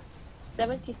duel. He has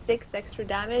 76 extra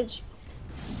damage.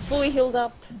 He's fully healed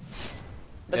up.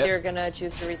 But Yep. they're gonna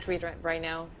choose to retreat right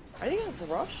now. Are they gonna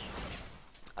rush?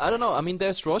 I don't know. I mean,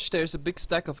 there's Roche, there's a big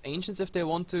stack of Ancients if they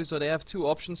want to, so they have 2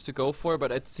 options to go for,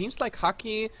 but it seems like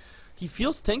Haki, he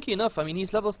feels tanky enough. I mean,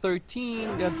 he's level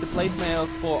 13, got the plate mail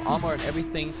for armor and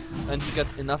everything, and he got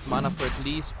enough mana for at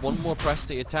least 1 more press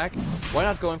to attack. Why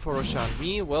not going for Roshan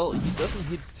V? Well, he doesn't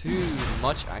hit too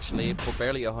much actually, for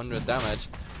barely 100 damage,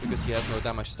 because he has no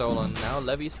damage stolen. Now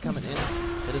Levy's coming in,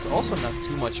 that is also not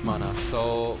too much mana,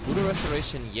 so Voodoo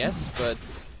Restoration, yes, but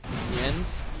in the end,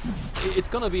 it's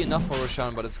gonna be enough for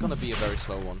Roshan, but it's gonna be a very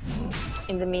slow one.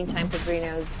 In the meantime,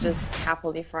 Padrino is just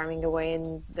happily farming away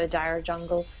in the dire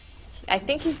jungle. I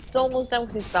think he's almost done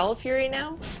with his Battle Fury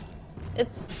now.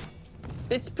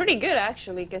 It's pretty good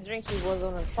actually, considering he was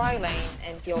on a Tri lane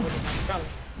and he already has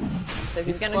drums. So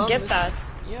he's His gonna get farm that.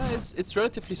 Yeah, it's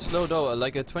relatively slow though.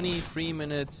 Like a 23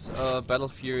 minutes Battle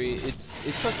Fury, it's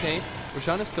okay.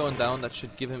 Roshan is going down. That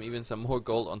should give him even some more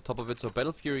gold on top of it. So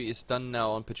Battle Fury is done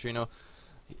now on Padrino.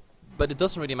 But it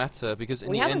doesn't really matter because in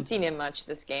We the haven't end, seen him much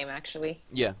this game actually.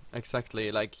 yeah,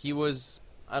 exactly. Like he was,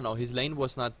 I don't know, his lane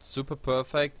was not super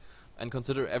perfect, and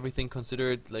consider everything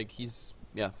considered, like he's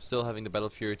still having the Battle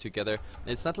Fury together. And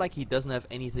it's not like he doesn't have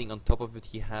anything on top of it.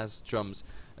 He has drums,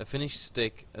 a finished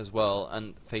stick as well,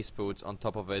 and face boots on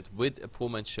top of it with a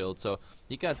Pullman shield. So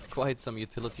he got quite some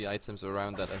utility items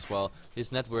around that as well.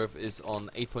 His net worth is on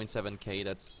 8.7k.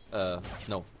 That's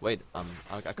no, wait, I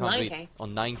can't 9K. read.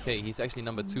 On 9k. He's actually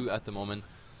number 2 at the moment.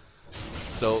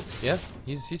 So yeah,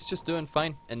 he's just doing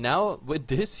fine. And now with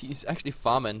this, he's actually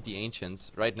farming the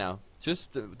Ancients right now.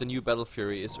 Just the new Battle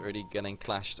Fury is already getting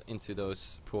clashed into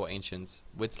those poor Ancients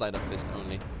with Sleight of Fist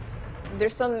only.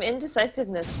 there's some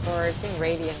indecisiveness for Team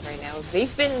Radiant right now.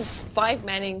 They've been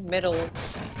 5-manning middle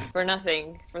for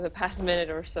nothing for the past minute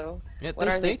or so. Yeah, What they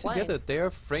are stay they playing? together. They're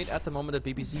afraid at the moment that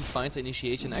BBC finds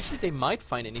initiation. Actually, they might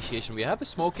find initiation. We have a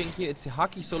smoking here. It's a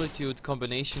Haki Solitude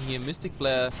combination here. Mystic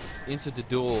Flare into the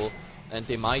duel. And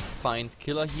they might find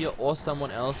Killer here or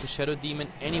someone else. The Shadow Demon,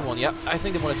 anyone. Yeah, I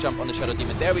think they want to jump on the Shadow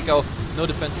Demon. There we go. No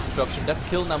defensive disruption. That's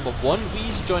kill number 1.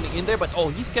 Wee's joining in there, but oh,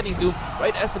 he's getting doomed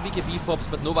right as the BKB pops.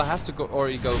 But Nova has to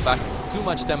already go back. Too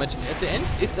much damage. At the end,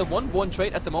 it's a 1-1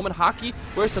 trade at the moment. Haki,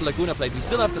 where's the Laguna Blade? We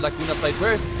still have the Laguna Blade.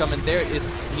 Where is it coming? There it is.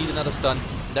 We need another stun.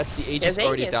 That's the Aegis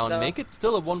already down. Though. Make it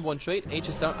still a 1-1 trade.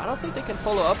 Aegis down. I don't think they can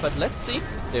follow up, but let's see.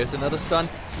 There's another stun.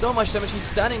 So much damage. He's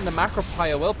standing the macro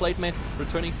pyre. Well played, man.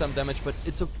 Returning some damage, but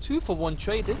it's a 2-for-1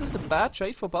 trade. This is a bad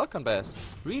trade for Balkan Bears.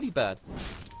 Really bad.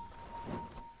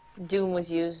 Doom was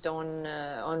used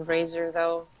on Razor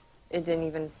though. It didn't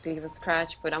even leave a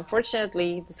scratch, but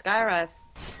unfortunately the Skywrath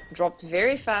dropped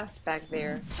very fast back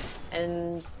there,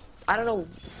 and I don't know.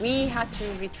 We had to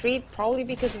retreat probably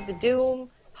because of the Doom.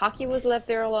 Haki was left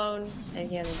there alone, and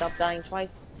he ended up dying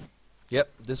twice. Yep,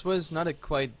 this was not a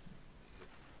quite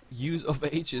use of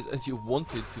Aegis as you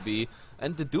want it to be.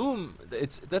 And the Doom,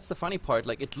 that's the funny part.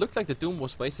 Like, it looked like the Doom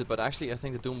was wasted, but actually I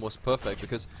think the Doom was perfect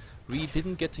because we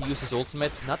didn't get to use his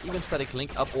ultimate, not even static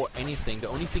link up or anything. The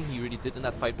only thing he really did in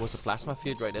that fight was a plasma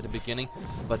field right at the beginning,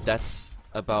 but that's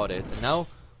about it. And now,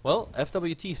 well,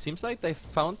 FWT seems like they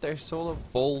found their sort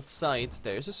of bold side.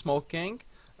 There's a smoke gang.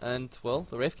 And, well,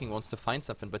 the Wraith King wants to find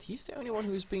something, but he's the only one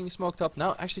who's being smoked up.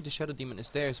 Now, actually, the Shadow Demon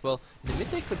is there as well. In the mid,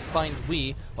 they could find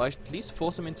Wii, or at least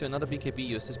force him into another BKB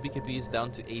use. This BKB is down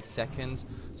to 8 seconds,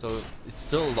 so it's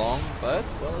still long, but,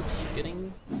 well, it's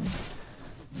getting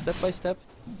step by step.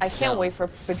 I can't wait for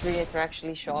Padrina to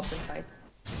actually show up in fights.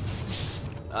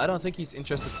 I don't think he's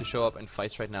interested to show up in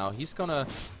fights right now. He's gonna,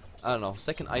 I don't know,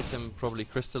 second item, probably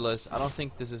Crystallis. I don't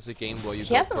think this is a game where you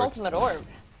He has an ultimate orb.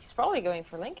 He's probably going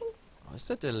for Linken's. Is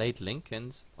that the late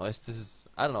Linken's? Or is this...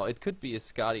 I don't know, it could be a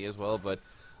Skadi as well, but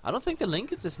I don't think the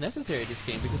Linken's is necessary this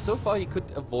game, because so far he could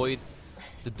avoid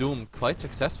the Doom quite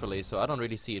successfully, so I don't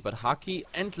really see it. But Haki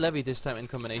and Levi this time in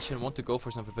combination want to go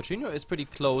for something. Patrino is pretty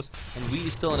close, and we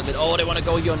is still in a bit. Oh, they want to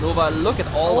go here on Nova. Look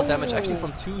at all the damage, actually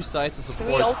from 2 sides. The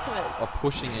support are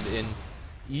pushing it in.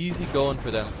 Easy going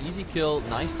for them. Easy kill,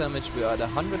 nice damage. We are at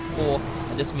 104,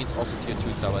 and this means also tier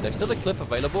 2 tower. There's still a cliff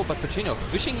available, but Pacino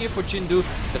fishing here for Jindu.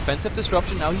 Defensive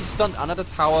disruption. Now he's stunned under the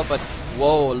tower, but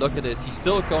whoa, look at this. He's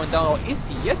still going down. Or is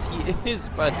he? Yes, he is.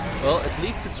 But, well, at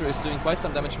least Cicero is doing quite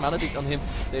some damage. Maledict on him.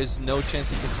 There's no chance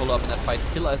he can follow up in that fight.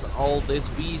 Killer is all this.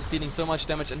 V is stealing so much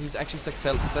damage, and he's actually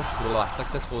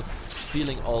successful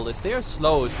stealing all this. They are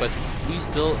slowed, but V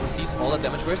still receives all that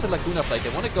damage. Where's the Laguna Blade?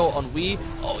 They want to go on V.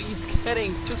 Oh, he's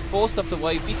getting just forced up the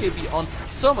way. BKB on.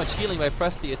 So much healing by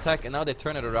press the attack, and now they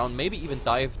turn it around. Maybe even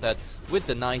dive that with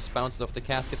the nice bounces of the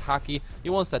casket. Haki, he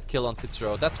wants that kill on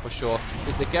Cicero, that's for sure.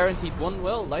 It's a guaranteed one.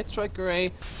 Well, Light Strike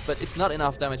Array, but it's not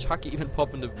enough damage. Haki even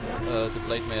popping the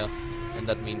Blade Mail, and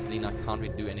that means Lina can't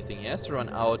really do anything. He has to run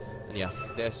out, and yeah,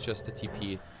 there's just the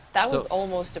TP. That was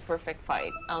almost a perfect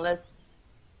fight, unless,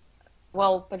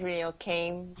 well, Padrino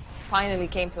finally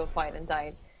came to a fight and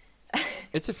died.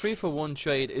 It's a 3-for-1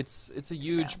 trade. It's a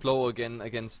huge blow again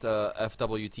against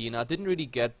FWT, and I didn't really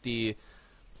get the,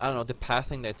 I don't know, the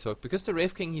pathing they took, because the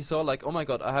Wraith King, he saw like, oh my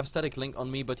god, I have static link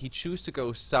on me, but he chose to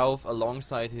go south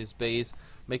alongside his base,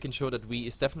 making sure that we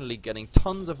is definitely getting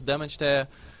tons of damage there,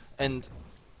 and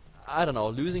I don't know,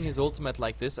 losing his ultimate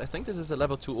like this. I think this is a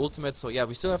level 2 ultimate, so yeah,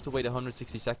 we still have to wait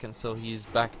 160 seconds, so he's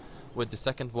back with the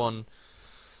second one.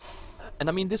 And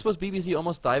I mean, this was BBC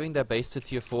almost diving their base to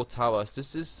tier 4 towers.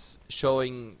 This is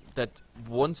showing that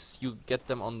once you get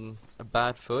them on a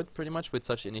bad foot, pretty much, with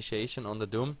such initiation on the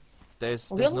Doom,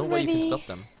 there's no way you can stop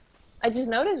them. I just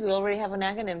noticed we already have an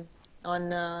Aghanim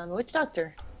on Witch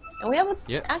Doctor. And we have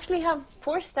actually have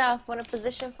 4 staff on a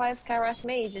position 5 Skywrath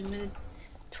Mage in minute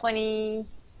 20...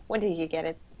 When did he get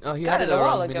it? Oh, he had it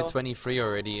around minute 23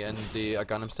 already, and the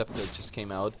Aghanim Scepter just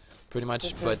came out, pretty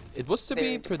much. But it was to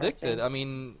be predicted. I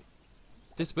mean,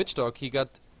 this Witch Dog, he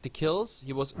got the kills.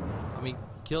 He was, I mean,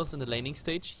 kills in the laning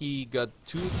stage. He got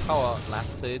 2 tower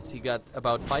last hits. He got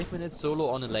about 5 minutes solo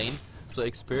on a lane. So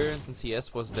experience and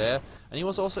CS was there, and he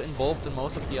was also involved in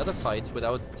most of the other fights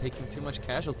without taking too much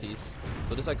casualties.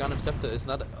 So this Aghanim Scepter is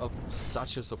not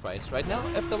such a surprise. Right now,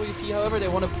 FWT, however, they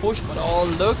want to push, but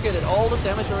oh, look at it, all the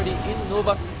damage already in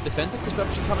Nova. Defensive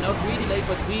disruption coming out really late,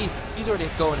 but he's already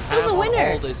going ham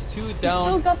on all this. 2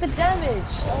 down. He still got the damage.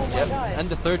 Oh my god. And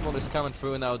the third one is coming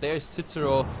through now. There's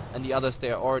Cicero, and the others,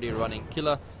 they are already running.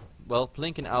 Killer, well,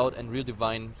 Blinking out, and Real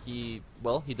Divine, he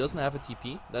doesn't have a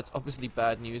TP. That's obviously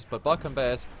bad news, but Balkan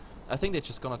Bears, I think they're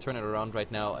just gonna turn it around right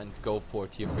now and go for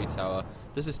tier 3 tower.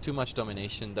 This is too much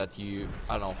domination that you,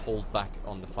 I don't know, hold back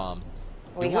on the farm.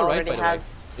 We You were right, already by the way.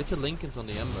 have. It's a Lincoln's on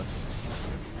the Ember.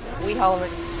 We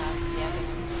already have. Yeah.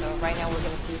 So right now we're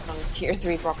gonna see some tier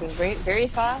 3 dropping very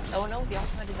fast. Oh no, the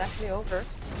ultimate is actually over.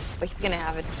 But he's gonna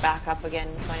have it back up again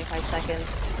in 25 seconds.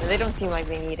 And they don't seem like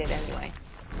they need it anyway.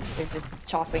 They're just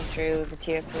chopping through the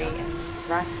tier 3 and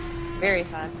racks very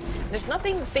fast. There's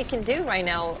nothing they can do right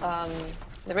now,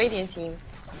 the Radiant team.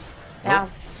 They Nope.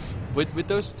 have... With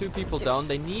those two people down,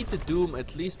 they need the Doom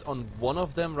at least on one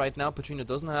of them. Right now, Petrino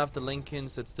doesn't have the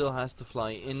Lincolns. It still has to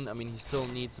fly in. I mean, he still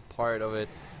needs a part of it.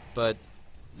 But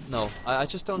no, I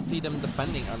just don't see them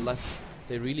defending unless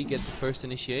they really get the first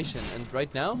initiation. And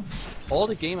right now, all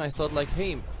the game I thought like,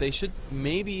 hey, they should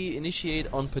maybe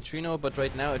initiate on Petrino. But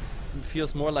right now it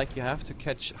feels more like you have to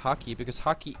catch Haki, because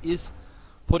Haki is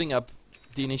putting up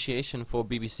the initiation for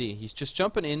BBC. He's just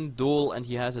jumping in, duel, and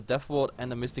he has a Death Ward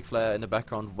and a Mystic Flare in the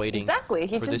background waiting. Exactly,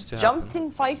 he for this just to jumped happen.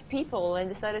 in 5 people and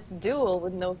decided to duel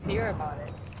with no fear about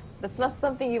it. That's not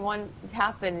something you want to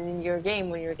happen in your game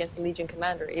when you're against a Legion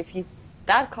Commander. If he's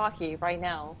that cocky right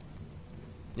now...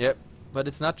 Yep, but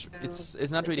it's not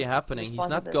really happening. He's respond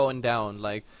to not this. going down.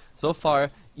 Like, so far,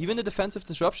 even the defensive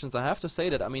disruptions, I have to say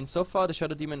that. I mean, so far the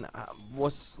Shadow Demon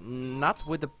was not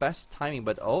with the best timing,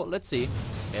 but oh, let's see.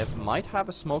 It might have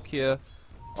a smoke here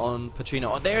on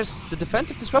Petrino. Oh, there's the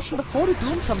defensive disruption before the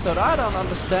Doom comes out. I don't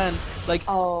understand. Like,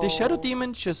 the Shadow Oh.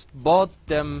 Demon just bought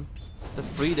them the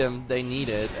freedom they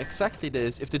needed. Exactly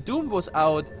this. If the Doom was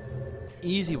out,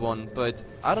 easy one, but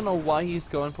I don't know why he's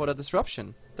going for the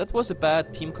disruption. That was a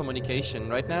bad team communication.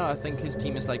 Right now, I think his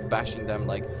team is like bashing them,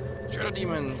 like, Shadow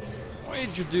Demon, why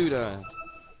did you do that?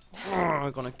 Oh,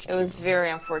 I'm gonna kick It was very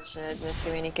unfortunate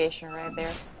miscommunication right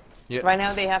there. Yeah. Right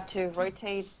now they have to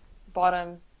rotate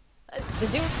bottom. The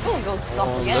Doom will go top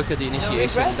Oh, again. look at the No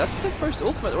initiation. regret. That's the first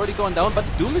ultimate already going down, but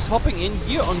Doom is hopping in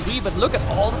here on Ree, but look at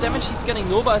all the damage he's getting.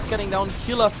 Nova is getting down.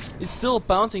 Killer is still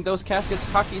bouncing those caskets.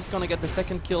 Haki is gonna get the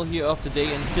second kill here of the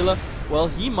day, and Killer, well,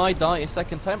 he might die a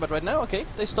second time, but right now, okay,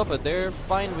 they stop it. They're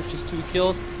fine with just 2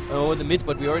 kills over the mid,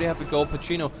 but we already have a goal.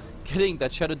 Petrino getting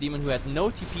that Shadow Demon who had no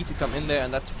TP to come in there,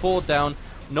 and that's 4 down.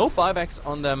 No buybacks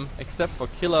on them except for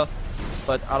Killer,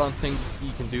 but I don't think he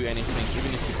can do anything,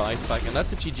 even if he buys back, and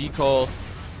that's a GG call.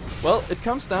 Well, it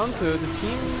comes down to the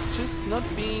team just not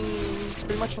being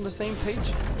pretty much on the same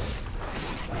page.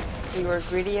 We were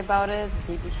greedy about it,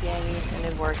 BBC I mean, and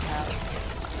it worked out.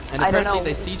 And I don't apparently know.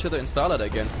 they see each other in Starlight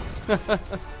again.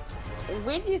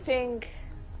 Where do you think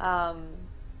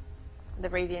the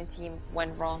Radiant team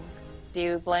went wrong? Do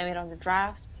you blame it on the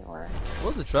draft or?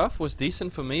 Well, the draft was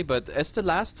decent for me, but as the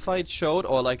last fight showed,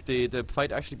 or like the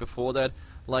fight actually before that,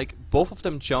 like both of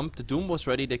them jumped, the Doom was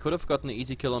ready, they could have gotten an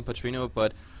easy kill on Petrino,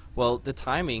 but well, the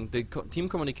timing, the team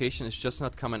communication is just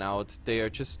not coming out. They are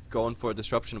just going for a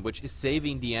disruption, which is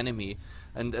saving the enemy.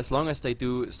 And as long as they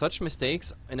do such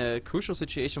mistakes in a crucial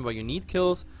situation where you need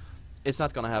kills, it's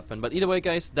not gonna happen. But either way,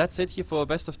 guys, that's it here for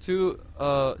best of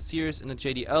 2 series in the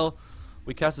JDL.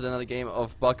 We casted another game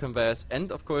of Balkan Bears,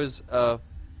 and of course,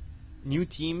 new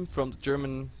team from the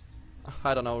German,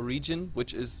 I don't know, region,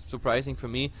 which is surprising for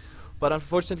me. But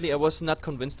unfortunately, I was not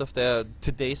convinced of their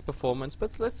today's performance.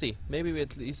 But let's see. Maybe we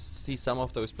at least see some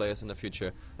of those players in the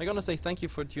future. I'm gonna say thank you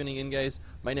for tuning in, guys.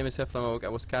 My name is HeflaTV. I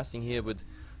was casting here with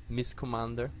Miss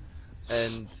Commander.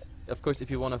 And of course, if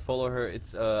you want to follow her,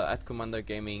 it's at Commander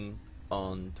Gaming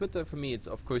on Twitter. For me, it's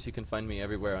of course you can find me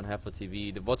everywhere on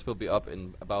HeflaTV. The VODs will be up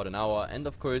in about an hour. And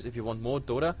of course, if you want more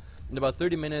Dota, in about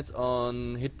 30 minutes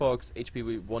on Hitbox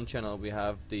HPV1 channel, we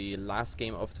have the last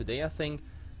game of today, I think.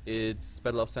 It's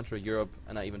Battle of Central Europe,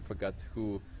 and I even forgot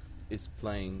who is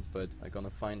playing, but I'm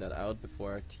gonna find that out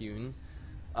before I tune.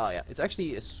 Ah, yeah, it's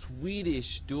actually a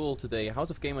Swedish duel today. House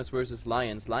of Gamers versus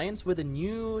Lions. Lions with a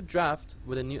new draft,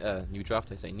 with a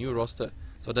new roster.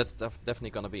 So that's definitely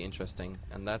gonna be interesting.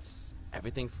 And that's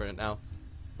everything for now.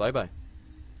 Bye bye.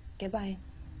 Goodbye.